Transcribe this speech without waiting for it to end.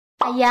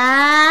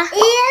Ayah.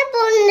 Iya,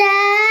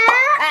 Bunda.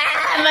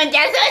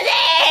 Boncel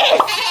Susis.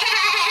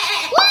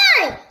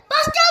 Woi,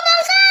 Boncel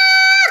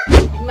bangsat.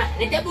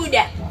 Mana tak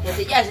budak?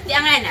 Sejak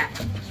setiang anak.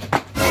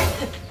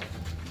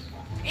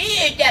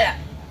 Iya, jalan.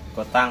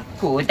 Kutang.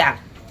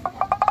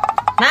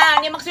 Nah,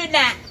 ini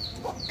maksudnya.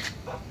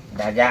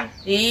 Dagang.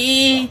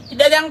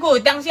 Dagang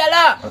kutang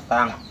siapa?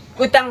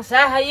 Kutang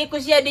sahaya ku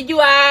sia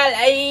dijual.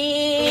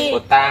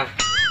 Kutang.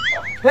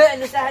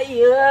 Anu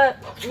sahaya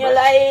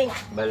nyalaing.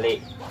 Beli.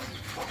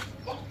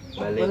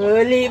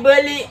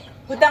 Beli.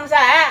 Kutang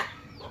sah.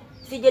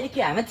 Si jadi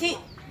kiamat sih.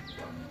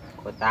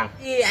 Kutang.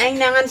 Aing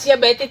nangan sia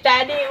bete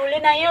tadi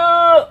ulin ayo.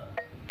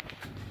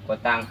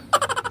 Kutang.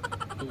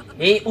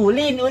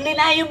 Ulin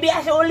ayo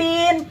biasa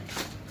ulin.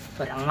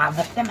 Orang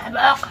mabok teh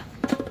mabok.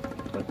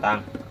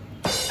 Kutang.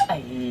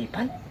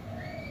 Pan.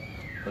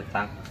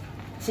 Kutang.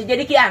 Si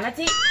jadi kiamat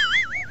sih.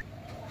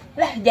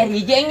 Lah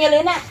jari jengnya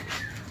leuna.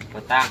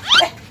 Kutang.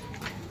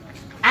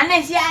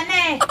 Aneh sih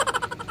aneh.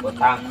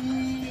 Kutang.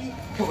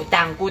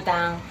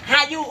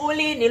 Hayu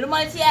ulin di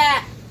rumah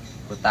sia.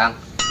 Kutang.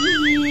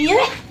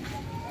 Iya.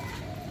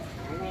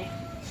 Aneh.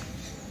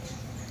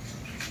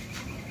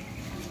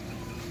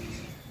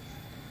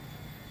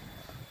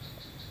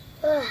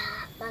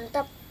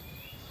 Mantap.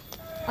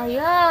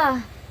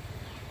 Ayah.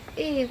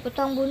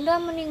 Kutang bunda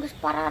meninggus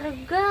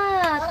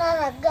pararegat.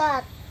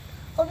 Pararegat.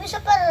 Kok bisa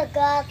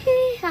pararegat?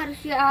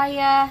 Harus ya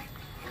ayah.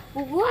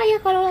 Buku ayah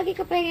kalau lagi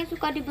kepengen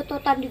suka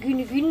dibetotan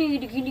digini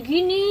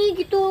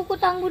gitu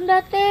kutang bunda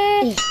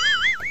teh.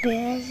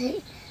 Biasa sih.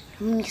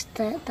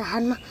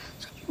 Tahan mah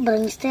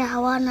berengis teh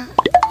hawana.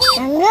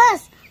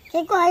 Enggeus,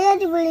 kiku aya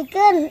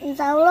dibelikan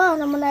insyaallah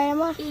namun aya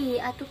mah.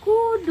 Atuh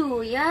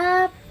kudu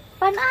ya.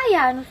 Pan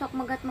ayah anu sok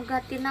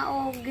megat-megatina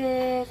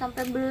oge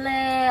sampai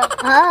belel.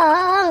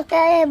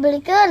 Kayak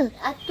belikan.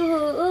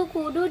 Atuh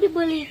kudu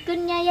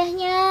dibelikan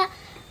nyayahnya.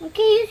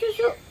 Engke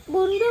susu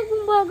bunda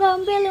gumba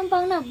gambel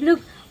lempangna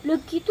blek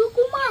gitu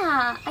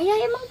kumaha. Ayah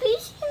emang teu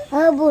isin.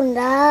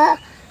 Bunda,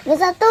 geus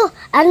atuh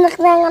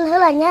anak neangan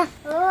heulanya.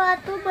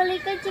 Atuh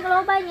belikan cing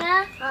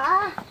lobanya.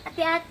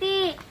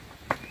 Hati-hati.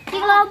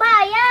 Cing loba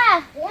ya.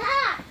 Ya.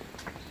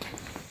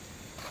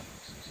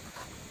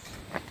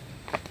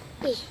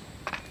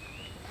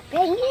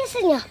 Pengen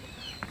senya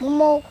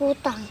mau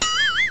kutang.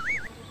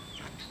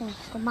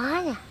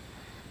 Kemana?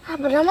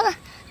 Bernama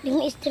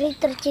dengan istri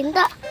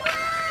tercinta.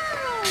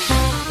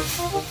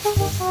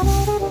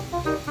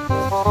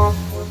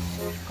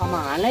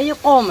 Kemana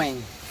yuk komeng?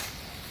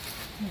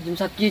 Jam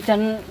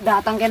sakitan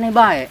datang kene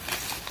bae.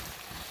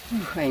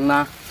 Aing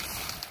mah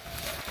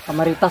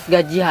kamaritas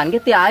gajian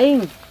gitu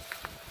aing.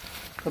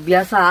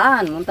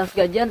 Kebiasaan muntas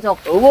gajian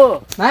sok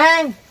eueuh.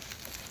 Meng.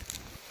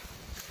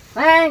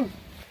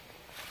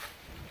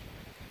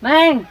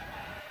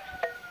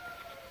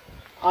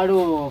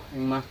 Aduh,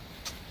 aing mah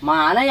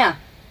mana ya?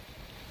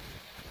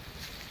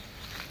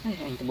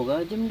 Aing teu boga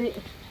jam deh.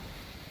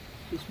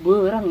 Geus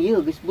beurang.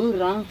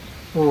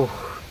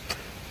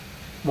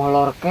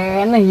 Molor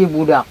keneh ieu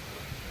budak.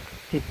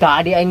 Si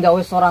tadi aing gawe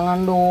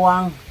sorangan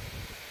doang.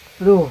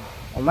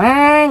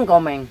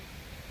 Komeng.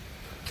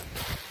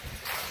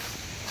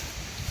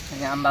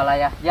 Ini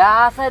ambalayah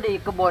jasa di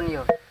kebon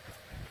yeuh.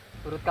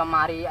 Turut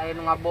kamari aya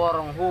nu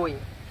ngaborong huy.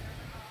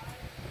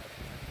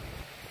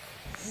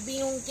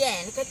 Bingung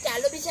kan,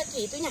 kalau bisa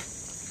gitunya.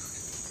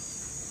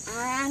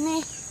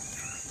 Aneh.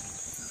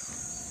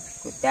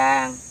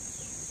 Kutang.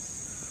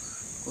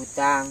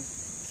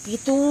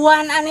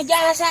 Gituan aneh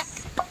jasa.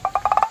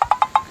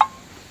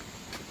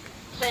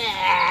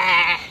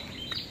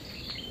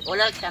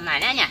 Bola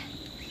kemananya?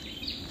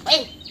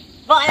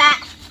 Bola.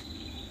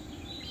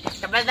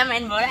 Coba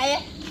main bola ya.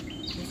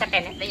 Bisa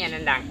kenetnya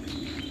nendang.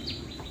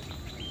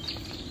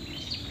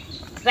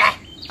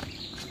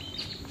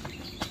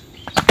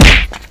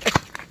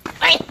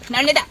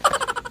 Nanti tak?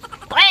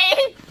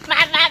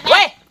 Maaf.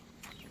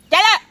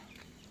 Jalan.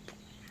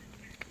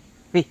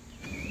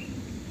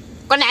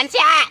 Konan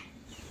siya.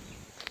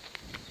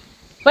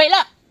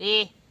 Lo.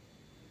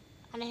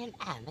 Anehan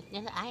amatnya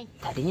lo ay.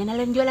 Tadinya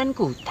nalan jualan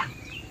kutang.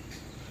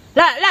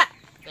 Lah.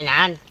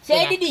 Kenan.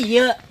 Saya di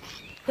dia.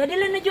 Tadi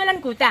lo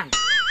jualan kutang.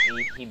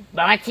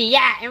 Banget sih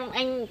ya. Emang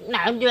aing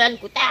nalan jualan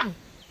kutang.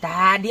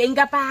 Tadi aing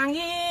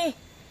panggil.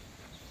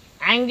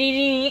 Aing di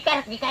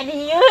dia.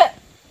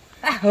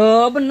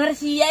 Bener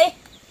sih ya.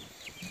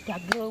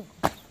 Jago.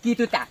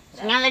 Gitu tak?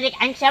 Ngaledik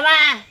aing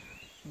sama.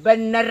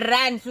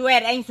 Beneran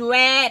aing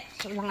suet.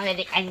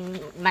 Ngaledik aing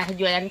mah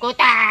jualan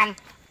kutang.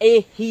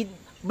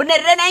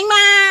 Beneran aing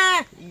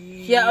mah.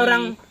 Sia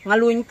orang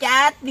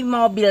ngeluncat di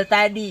mobil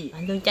tadi.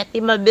 Ngeluncat di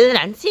mobil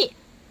sih?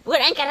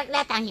 Bukan aing karek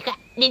datang Kak.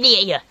 Di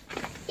dia ya.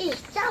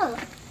 Cal.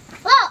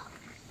 Lo,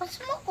 pas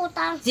mau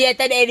kutang. Sia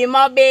tadi di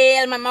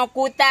mobil mau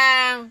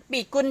kutang.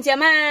 Pikun sia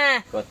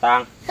mah.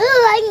 Kutang.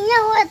 Aing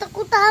nyawa eta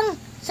kutang.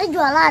 Saya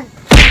jualan.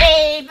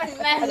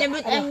 Pernah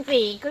nyebut aing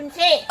pikun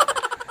sih.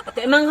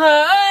 Emang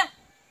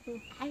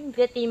aing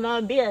di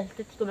mobil,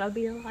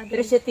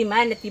 terus di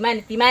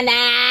mana?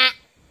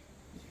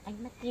 Aing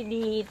mati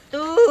di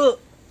itu.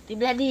 Di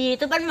belah di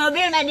itu kan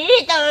mobil mah di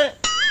itu.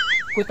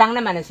 Kutang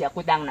na mana siya?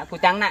 Kutang na.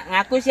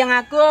 Ngaku siya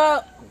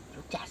ngaku.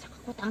 Jasa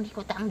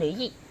kutang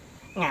deh.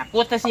 Ngaku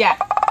tas siya.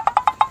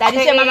 Tadi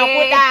siya mama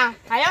kutang.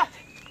 Ayo.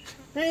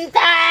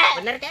 Entah.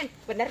 Bener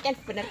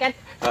kan?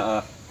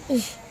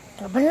 Ih,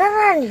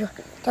 beneran yuk.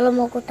 Kalau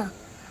mau kutang.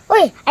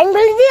 Woi, aing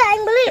beli dia,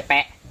 aing beli.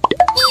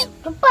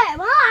 Cepet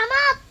mahal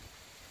amat.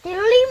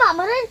 35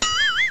 meren.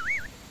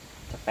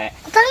 Cepet.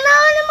 Kutang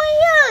naon emang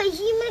iya?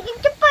 Ih, makin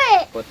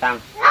cepet. Kutang.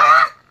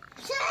 Ah,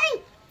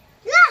 sing.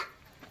 Lah.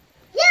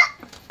 Ya.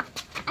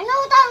 Aing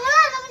utang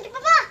lah, namun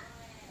cepet mah.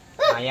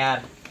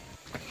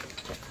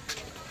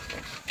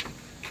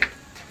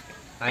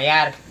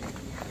 Mayar.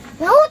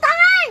 Nggak utang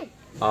aing.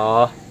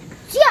 Oh.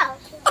 Sial.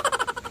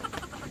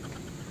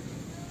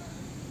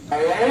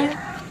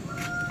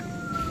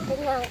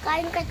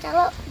 Nyangkain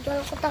kacalo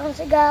jual kutang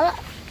segala.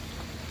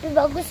 Lebih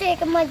bagus sih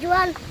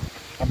kemajuan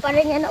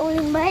daripada nyana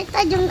ulin baik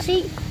tajam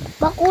si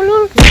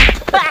bakulul.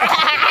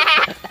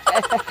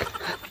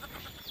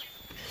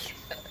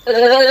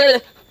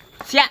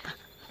 Siap.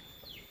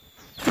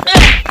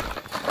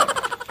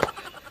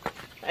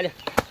 Aduh.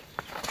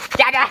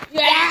 Jadah.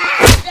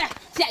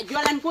 Siap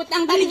jualan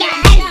kutang tadi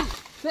jangan.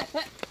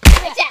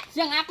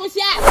 Siap aku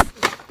siap.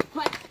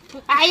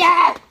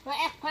 Ayah.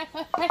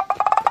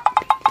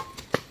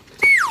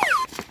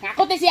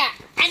 Ngaku tuh siap.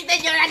 Ente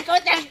jualan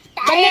kutang.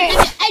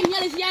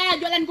 Nyali siap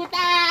jualan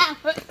kutang.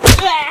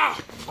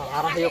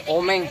 Parah yuk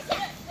komeng.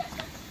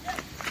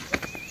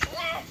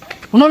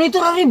 Non itu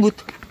ribut.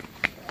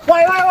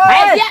 Woi.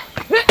 Siap.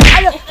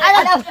 Aduh.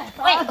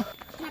 Woi.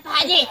 Kenapa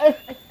Haji?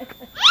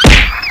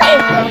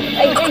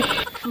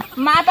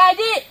 Maaf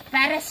Haji.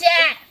 Beres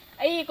ya.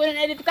 Kunan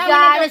ada di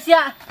tukangan. Beres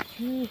ya.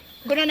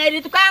 Kunan ada di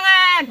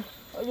tukangan.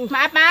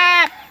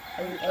 Maaf.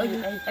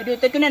 Aduh,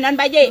 itu kunan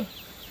Pak Haji.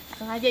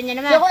 Sengaja nyana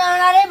mah. Siapa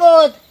nana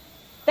ribut?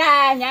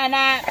 Tah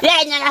nyana.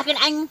 Ya nyalakin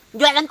aing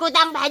jualan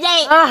kutang Pak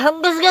Haji.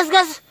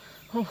 Gas.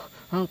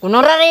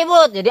 Kuno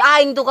ribut jadi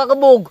aing tuh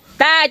kagebug.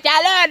 Tah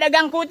calo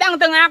dagang kutang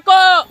teng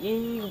aku.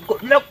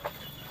 Goblok.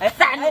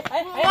 Esan.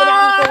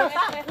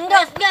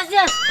 Gas.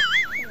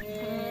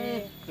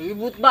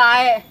 Ribut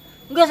baik.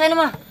 Gas ini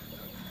mah.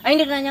 Aing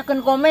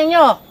ditanyakan komeng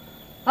yo.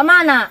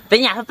 Kemana?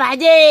 Tanya Pak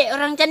Haji,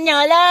 orang can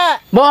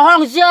nyala.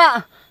 Bohong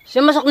sia.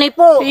 Sia masuk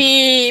nipu.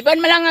 Pan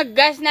malah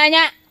ngegas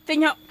nanya.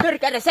 Tanya ker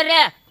karesel.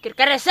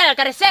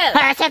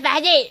 Siapa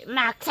Haji?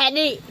 Maksa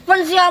di.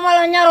 Pan sia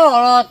malah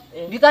nyarolot.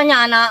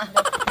 Ditanya anak.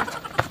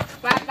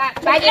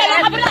 Pak Haji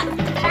kabur.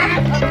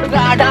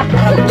 Enggak ada.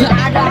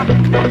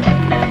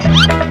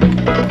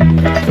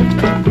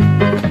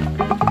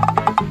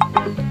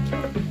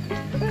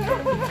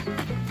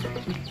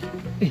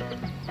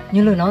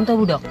 Nyelu naon teh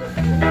budak?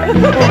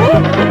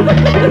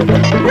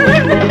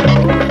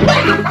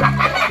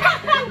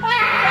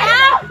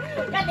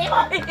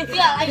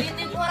 Sial, ayo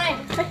tipu orang.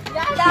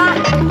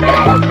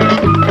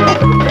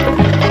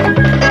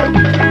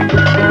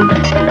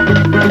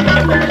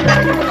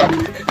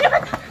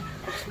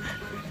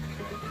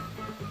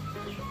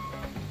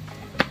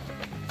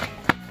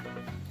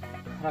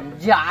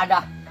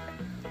 Jadah.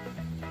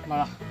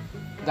 Malah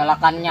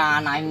galakannya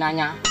anak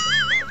nanya.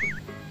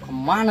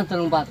 Kemana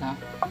tuh lompatnya?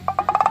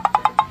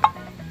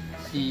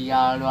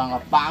 Sial lu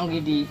anggap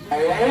panggil di.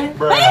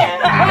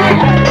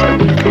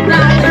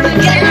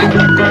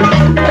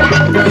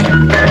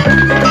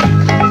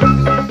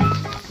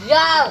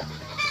 Sial.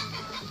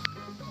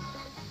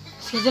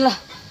 Sekian lah.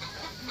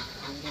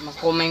 Mas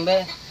komeng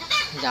be.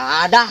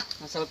 Jadah,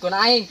 asal ku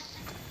naik.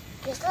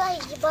 Geus lah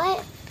hiji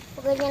bae.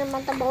 Pokoknya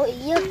mantap bau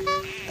iya.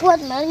 Kuat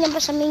malah nyampe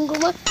seminggu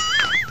mah.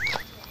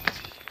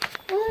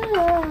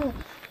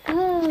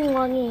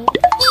 Wangi.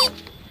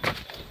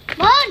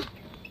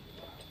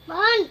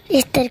 Bon,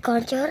 istri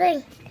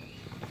koncoreng.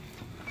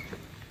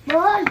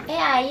 Bon,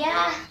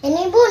 Ayah.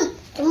 ini Bun,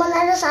 cuma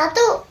ada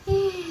satu.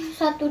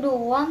 Satu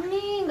doang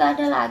nih, nggak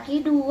ada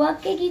lagi 2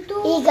 kayak gitu.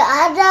 Ih, gak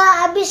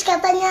ada, habis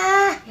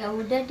katanya. Ya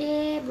udah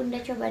deh, Bunda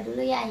coba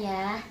dulu ya,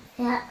 Ayah.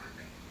 Ya.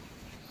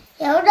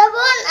 Ya udah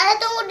Bun, ayah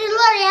tunggu di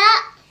luar ya.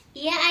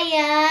 Iya,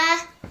 Ayah.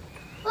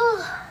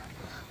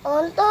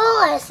 Untung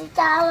ayah si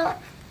calo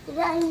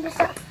tidak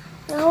bisa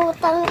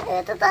ngutang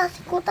itu tas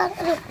kutang.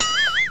 Aduh.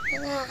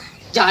 Nah.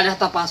 Jadah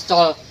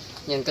tapascol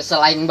yang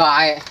keselain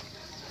baik.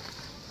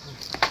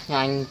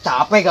 Yang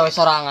capek gawe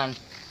sorangan.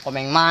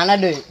 Komeng mana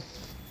deh?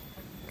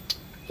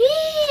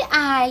 Ih,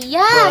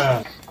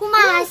 Ayah.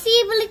 Kumaha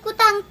sih beli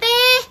kutang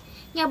teh?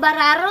 Nyabar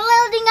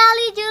arelel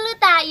tinggali jeuleuh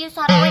tah ieu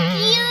sarwe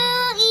kieu.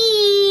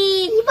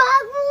 Ih,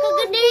 Bagus.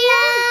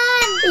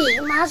 kegedean.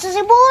 Ih, masa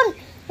sih Bun?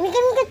 Ini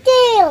kan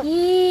kecil.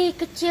 Ih,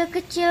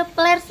 kecil-kecil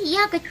players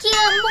iya kecil.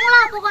 Embung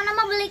lah pokoknya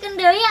mah belikeun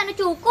deui anu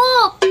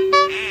cukup.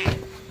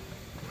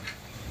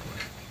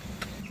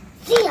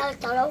 Sial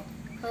calo,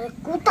 balik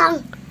kutang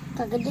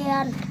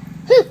kegedean.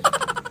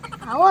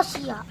 Awas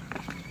ya.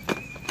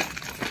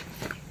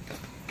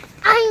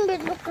 Aing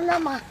beduk kena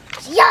mah.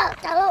 Sial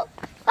calo.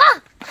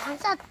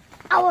 Bangsat.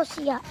 Awas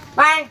ya.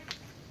 Bang.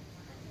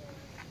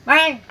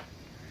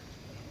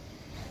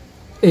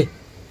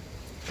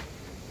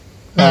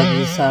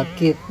 Lagi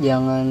sakit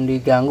jangan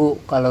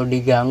diganggu. Kalau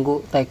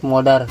diganggu taik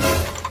modar.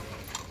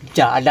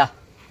 jadah.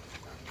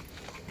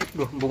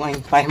 Duh, bunga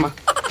yang payah mah.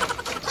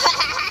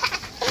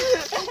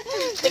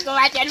 Teko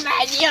macan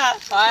banyo.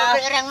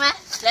 Orang mah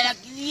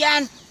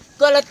lalakian.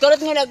 Kolot-kolot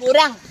ngada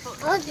kurang.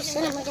 Oh,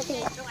 bisa nama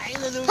kita.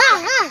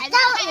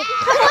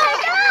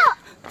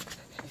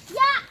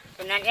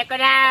 Kunannya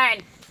kunan.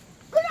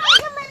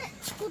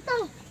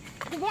 Kutang.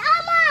 Gede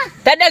amat.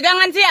 Tak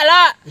dagangan sih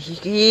lo.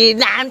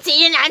 Nanti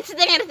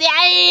ngerti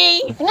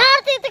aing.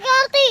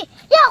 Ngerti.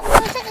 Ya,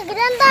 bisa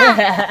kegedean tah.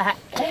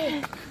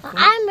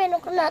 Aing menu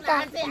kena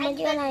tah.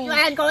 Majikan aing.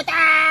 Jualan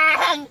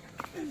kutang.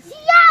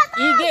 Siap.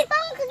 Ige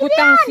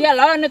utang sia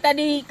lo nu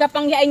tadi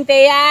kapang ya aing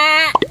teh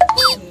ya.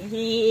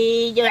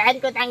 Jualan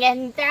kutang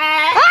genta.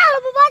 Ah,